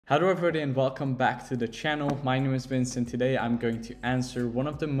Hello everybody and welcome back to the channel. My name is Vince and today I'm going to answer one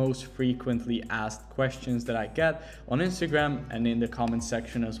of the most frequently asked questions that I get on Instagram and in the comment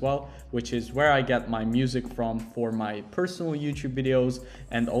section as well, which is where I get my music from for my personal YouTube videos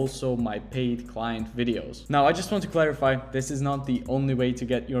and also my paid client videos. Now I just want to clarify, this is not the only way to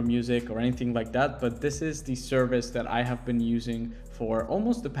get your music or anything like that, but this is the service that I have been using for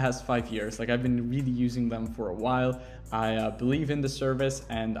almost the past 5 years. Like I've been really using them for a while. I believe in the service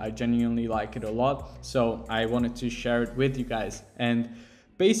and I genuinely like it a lot. So I wanted to share it with you guys. And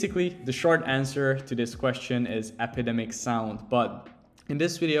basically the short answer to this question is Epidemic Sound. But in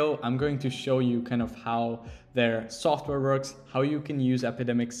this video, I'm going to show you kind of how their software works, how you can use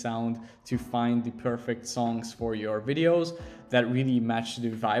Epidemic Sound to find the perfect songs for your videos that really match the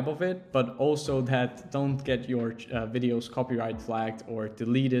vibe of it, but also that don't get your videos copyright flagged or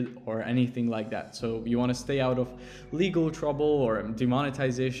deleted or anything like that. So you want to stay out of legal trouble or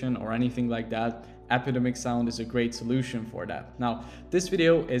demonetization or anything like that. Epidemic Sound is a great solution for that. Now, this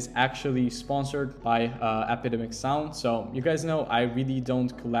video is actually sponsored by Epidemic Sound. So you guys know I really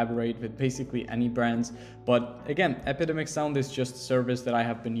don't collaborate with basically any brands, but again, Epidemic Sound is just a service that I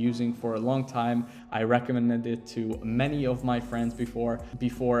have been using for a long time. I recommended it to many of my friends before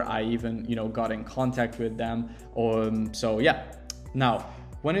I even, got in contact with them. So yeah, now,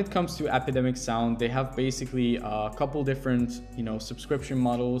 when it comes to Epidemic Sound, they have basically a couple different, subscription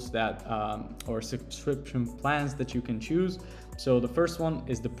models that, or subscription plans that you can choose. So the first one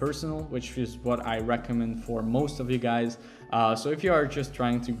is the personal, which is what I recommend for most of you guys. So if you are just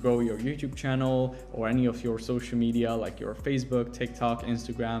trying to grow your YouTube channel or any of your social media, like your Facebook, TikTok,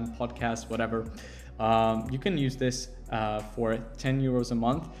 Instagram, podcast, whatever, you can use this for 10 euros a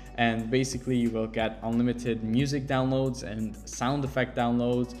month, and basically you will get unlimited music downloads and sound effect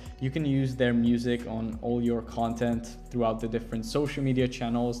downloads. You can use their music on all your content throughout the different social media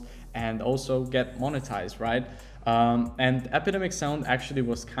channels and also get monetized, right? And Epidemic Sound actually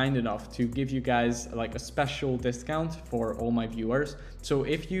was kind enough to give you guys like a special discount for all my viewers. So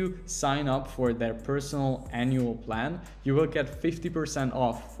if you sign up for their personal annual plan, you will get 50%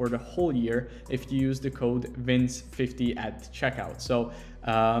 off for the whole year if you use the code VINCE50 at checkout. So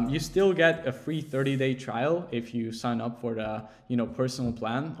you still get a free 30-day trial if you sign up for the personal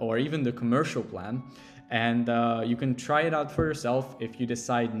plan or even the commercial plan. And you can try it out for yourself. If you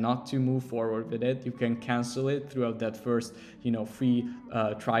decide not to move forward with it, you can cancel it throughout that first, free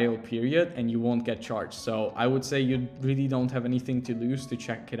trial period, and you won't get charged. So I would say you really don't have anything to lose to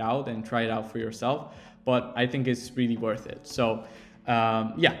check it out and try it out for yourself. But I think it's really worth it. So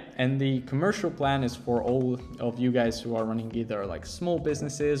yeah, and the commercial plan is for all of you guys who are running either like small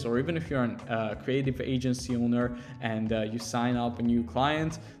businesses, or even if you're a creative agency owner and you sign up a new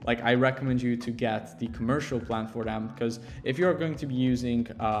client, like I recommend you to get the commercial plan for them, because if you're going to be using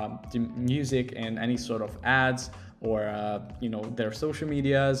the music in any sort of ads or their social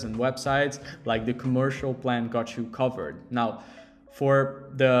medias and websites, like the commercial plan got you covered. Now, for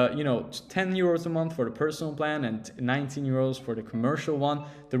the 10 euros a month for the personal plan and 19 euros for the commercial one,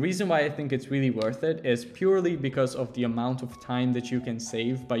 the reason why I think it's really worth it is purely because of the amount of time that you can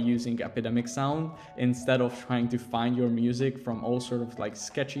save by using Epidemic Sound instead of trying to find your music from all sort of like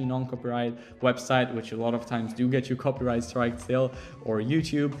sketchy non-copyright website, which a lot of times do get you copyright strike still, or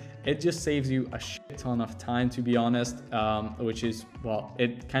YouTube. It just saves you a shit ton of time, to be honest, which is, well,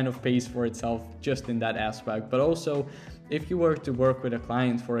 it kind of pays for itself just in that aspect. But also, if you were to work with a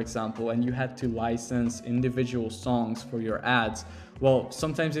client, for example, and you had to license individual songs for your ads, well,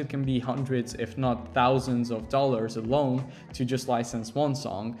 sometimes it can be hundreds, if not thousands of dollars alone to just license one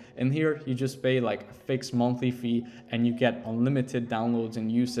song. And here you just pay like a fixed monthly fee and you get unlimited downloads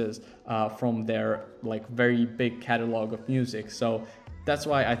and uses from their like very big catalog of music. So that's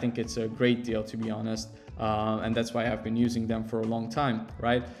why I think it's a great deal, to be honest. And that's why I've been using them for a long time,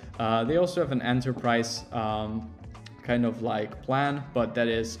 right? They also have an enterprise kind of like plan, but that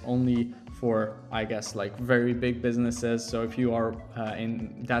is only for, I guess, like very big businesses. So if you are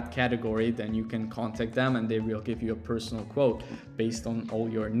in that category, then you can contact them and they will give you a personal quote based on all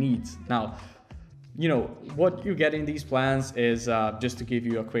your needs. Now, what you get in these plans is, just to give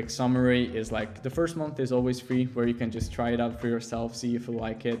you a quick summary, is like the first month is always free, where you can just try it out for yourself, see if you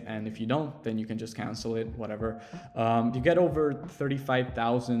like it, and if you don't, then you can just cancel it, whatever. You get over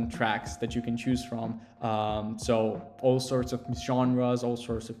 35,000 tracks that you can choose from, so all sorts of genres, all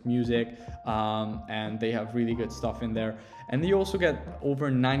sorts of music, and they have really good stuff in there. And you also get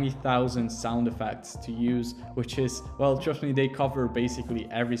over 90,000 sound effects to use, which is, well, trust me, they cover basically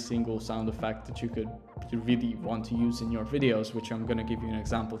every single sound effect that you could you really want to use in your videos, which I'm going to give you an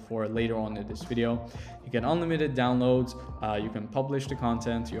example for later on in this video. You get unlimited downloads, you can publish the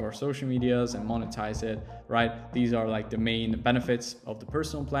content to your social medias and monetize it, right? These are like the main benefits of the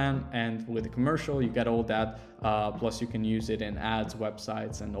personal plan, and with the commercial you get all that, plus you can use it in ads,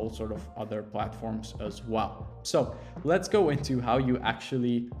 websites, and all sort of other platforms as well. So let's go into how you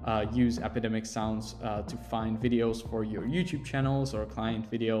actually use Epidemic Sounds to find videos for your YouTube channels or client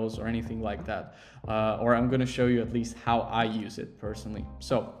videos or anything like that. Or I'm going to show you at least how I use it personally.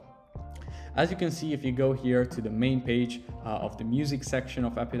 So as you can see, if you go here to the main page of the music section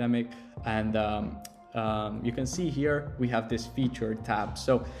of Epidemic, and you can see here we have this featured tab.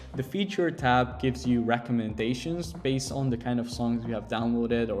 So the featured tab gives you recommendations based on the kind of songs you have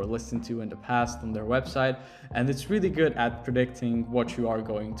downloaded or listened to in the past on their website, and it's really good at predicting what you are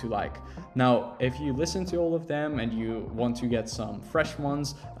going to like. Now if you listen to all of them and you want to get some fresh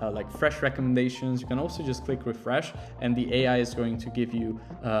ones, like fresh recommendations, you can also just click refresh, and the AI is going to give you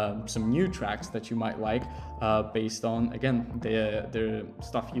some new tracks that you might like, based on, again, the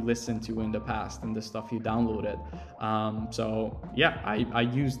stuff you listened to in the past and the stuff you downloaded. So yeah, I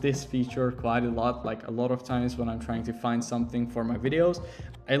use this feature quite a lot. Like a lot of times when I'm trying to find something for my videos,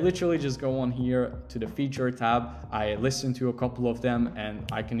 I literally just go on here to the feature tab, I listen to a couple of them, and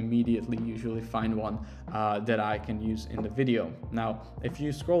I can immediately usually find one that I can use in the video. Now if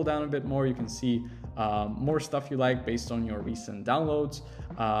you scroll down a bit more, you can see more stuff you like based on your recent downloads,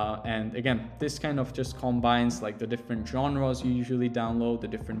 and again, this kind of just combines like the different genres you usually download, the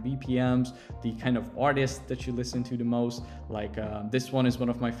different BPMs, the kind of artists that you listen to the most. Like this one is one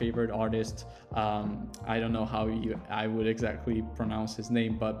of my favorite artists. I don't know how I would exactly pronounce his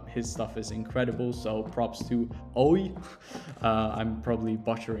name, but his stuff is incredible, so props to Oi. I'm probably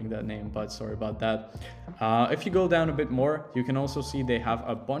butchering that name, but sorry about that. If you go down a bit more, you can also see they have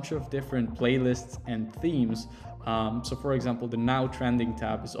a bunch of different playlists and themes. So for example, the Now Trending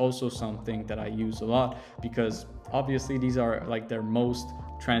tab is also something that I use a lot, because obviously these are like their most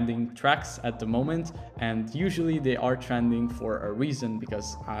trending tracks at the moment, and usually they are trending for a reason,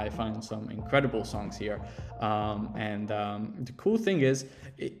 because I find some incredible songs here. The cool thing is,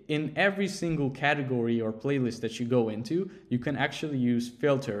 in every single category or playlist that you go into, you can actually use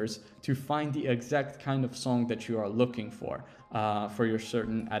filters to find the exact kind of song that you are looking for your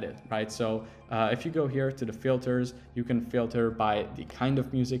certain edit, right? So if you go here to the filters, you can filter by the kind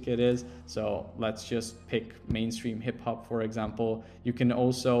of music it is. So let's just pick mainstream hip hop, for example. You can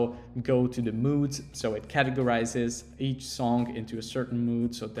also go to the moods, so it categorizes each song into a certain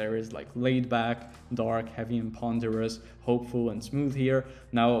mood. So there is like laid back, dark, heavy and ponderous, hopeful and smooth here.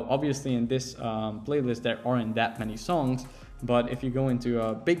 Now obviously in this playlist there aren't that many songs, but if you go into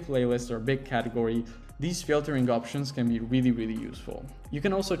a big playlist or big category, these filtering options can be really useful. You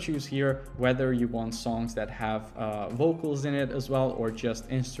can also choose here whether you want songs that have vocals in it as well, or just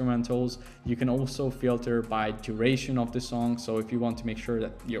instrumentals. You can also filter by duration of the song. So if you want to make sure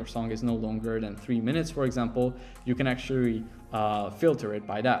that your song is no longer than 3 minutes, for example, you can actually filter it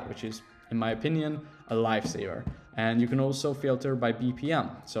by that, which is, in my opinion, a lifesaver. And you can also filter by BPM,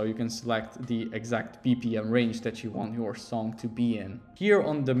 so you can select the exact BPM range that you want your song to be in. Here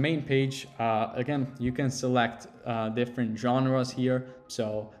on the main page, again, you can select different genres here,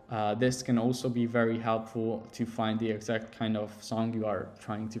 so this can also be very helpful to find the exact kind of song you are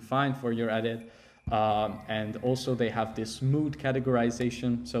trying to find for your edit. And also they have this mood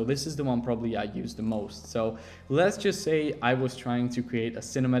categorization. So this is the one probably I use the most. So let's just say I was trying to create a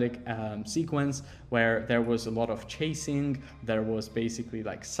cinematic sequence where there was a lot of chasing. There was basically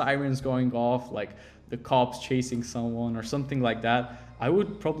like sirens going off, like the cops chasing someone or something like that. I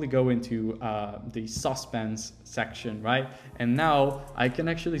would probably go into the suspense section, right? And now I can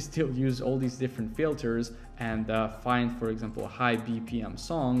actually still use all these different filters and find, for example, a high BPM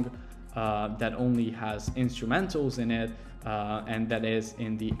song that only has instrumentals in it, and that is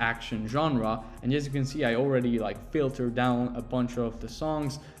in the action genre. And as you can see, I already like filtered down a bunch of the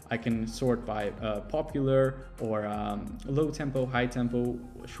songs. I can sort by popular or low tempo, high tempo,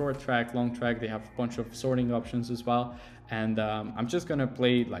 short track, long track. They have a bunch of sorting options as well. And I'm just gonna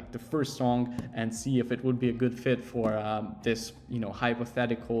play like the first song and see if it would be a good fit for this,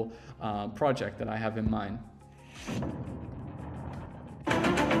 hypothetical project that I have in mind.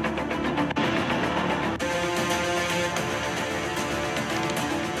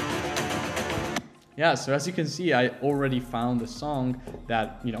 Yeah, so as you can see, I already found a song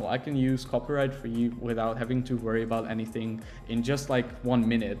that, I can use copyright free without having to worry about anything, in just like 1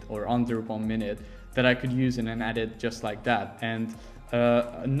 minute or under 1 minute, that I could use in an edit just like that. And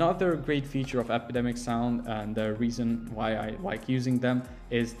another great feature of Epidemic Sound, and the reason why I like using them,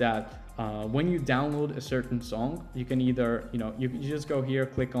 is that when you download a certain song, you can either, you just go here,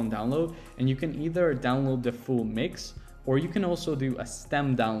 click on download, and you can either download the full mix, or you can also do a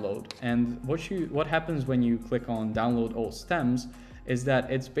stem download. And what happens when you click on download all stems is that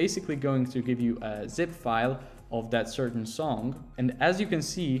it's basically going to give you a zip file of that certain song. And as you can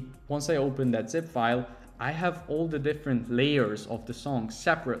see, once I open that zip file, I have all the different layers of the song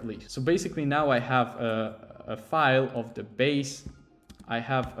separately. So basically now I have a file of the bass, I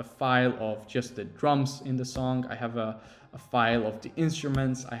have a file of just the drums in the song, I have a file of the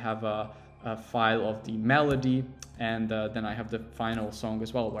instruments, I have a file of the melody, and then I have the final song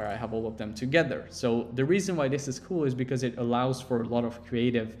as well, where I have all of them together. So the reason why this is cool is because it allows for a lot of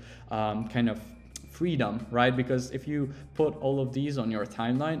creative kind of freedom, right? Because if you put all of these on your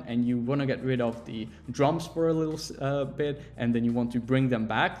timeline and you want to get rid of the drums for a little bit, and then you want to bring them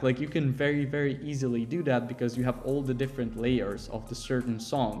back, like you can very easily do that, because you have all the different layers of the certain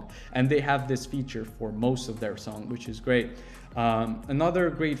song, and they have this feature for most of their song, which is great. Another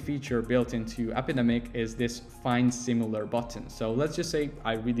great feature built into Epidemic is this find similar button. So let's just say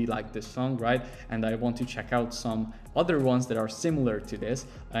I really like this song, right? And I want to check out some other ones that are similar to this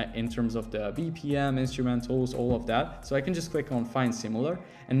in terms of the BPM, instrumentals, all of that. So I can just click on find similar,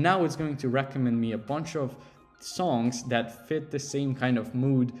 and now it's going to recommend me a bunch of songs that fit the same kind of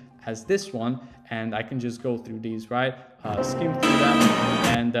mood as this one, and I can just go through these, right? Skim through them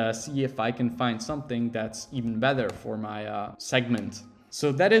and see if I can find something that's even better for my segment.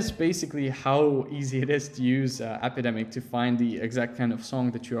 So that is basically how easy it is to use Epidemic to find the exact kind of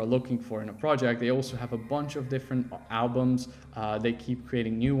song that you are looking for in a project. They also have a bunch of different albums. They keep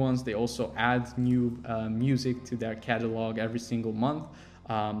creating new ones. They also add new music to their catalog every single month.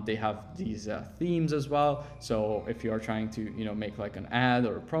 They have these themes as well. So if you are trying to, make like an ad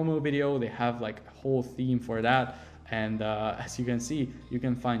or a promo video, they have like a whole theme for that. And as you can see, you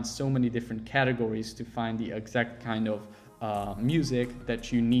can find so many different categories to find the exact kind of music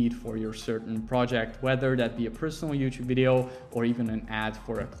that you need for your certain project, whether that be a personal YouTube video or even an ad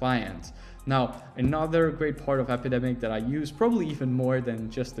for a client. Now, another great part of Epidemic that I use probably even more than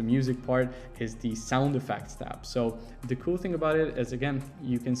just the music part is the sound effects tab. So the cool thing about it is, again,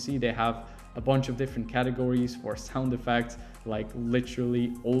 you can see they have a bunch of different categories for sound effects, like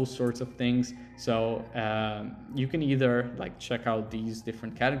literally all sorts of things. So you can either like check out these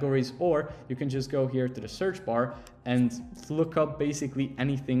different categories, or you can just go here to the search bar and look up basically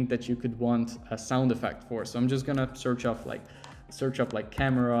anything that you could want a sound effect for. So I'm just gonna search up like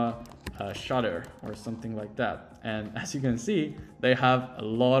camera shutter or something like that. And as you can see, they have a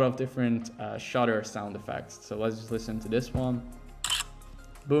lot of different shutter sound effects. So let's just listen to this one.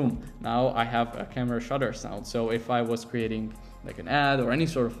 Boom, now I have a camera shutter sound. So if I was creating like an ad or any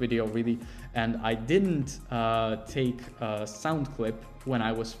sort of video really, and I didn't take a sound clip when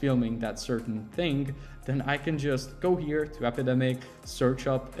I was filming that certain thing, then I can just go here to Epidemic, search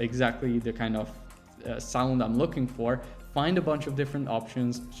up exactly the kind of sound I'm looking for, find a bunch of different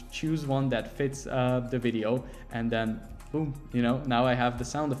options, choose one that fits the video, and then boom, now I have the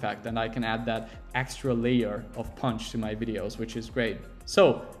sound effect, and I can add that extra layer of punch to my videos, which is great.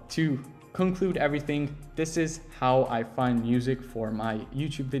 So to conclude everything, this is how I find music for my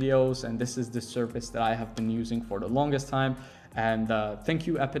YouTube videos, and this is the service that I have been using for the longest time. And thank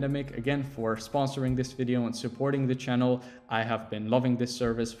you, Epidemic, again for sponsoring this video and supporting the channel. I have been loving this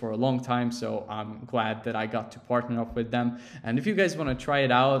service for a long time, so I'm glad that I got to partner up with them. And if you guys want to try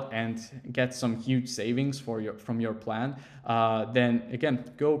it out and get some huge savings from your plan, then again,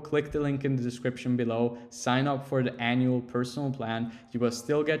 go click the link in the description below, sign up for the annual personal plan. You will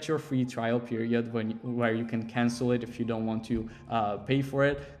still get your free trial period where you can cancel it if you don't want to pay for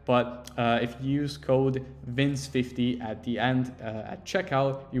it. But if you use code VINCE50 at the end at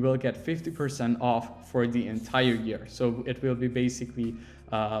checkout, you will get 50% off for the entire year. So it will be basically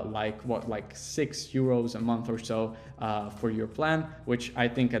like 6 euros a month or so for your plan, which I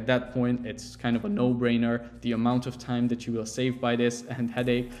think at that point it's kind of a no-brainer. The amount of time that you will save by this and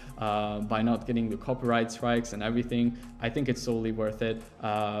headache by not getting the copyright strikes and everything, I think it's totally worth it.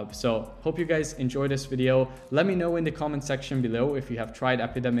 So hope you guys enjoy this video. Let me know in the comment section below if you have tried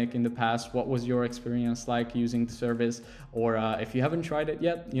Epidemic in the past. What was your experience like using the service? Or if you haven't tried it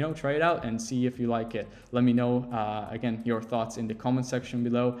yet, try it out and see if you like it. Let me know again your thoughts in the comment section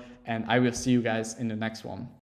below, and I will see you guys in the next one.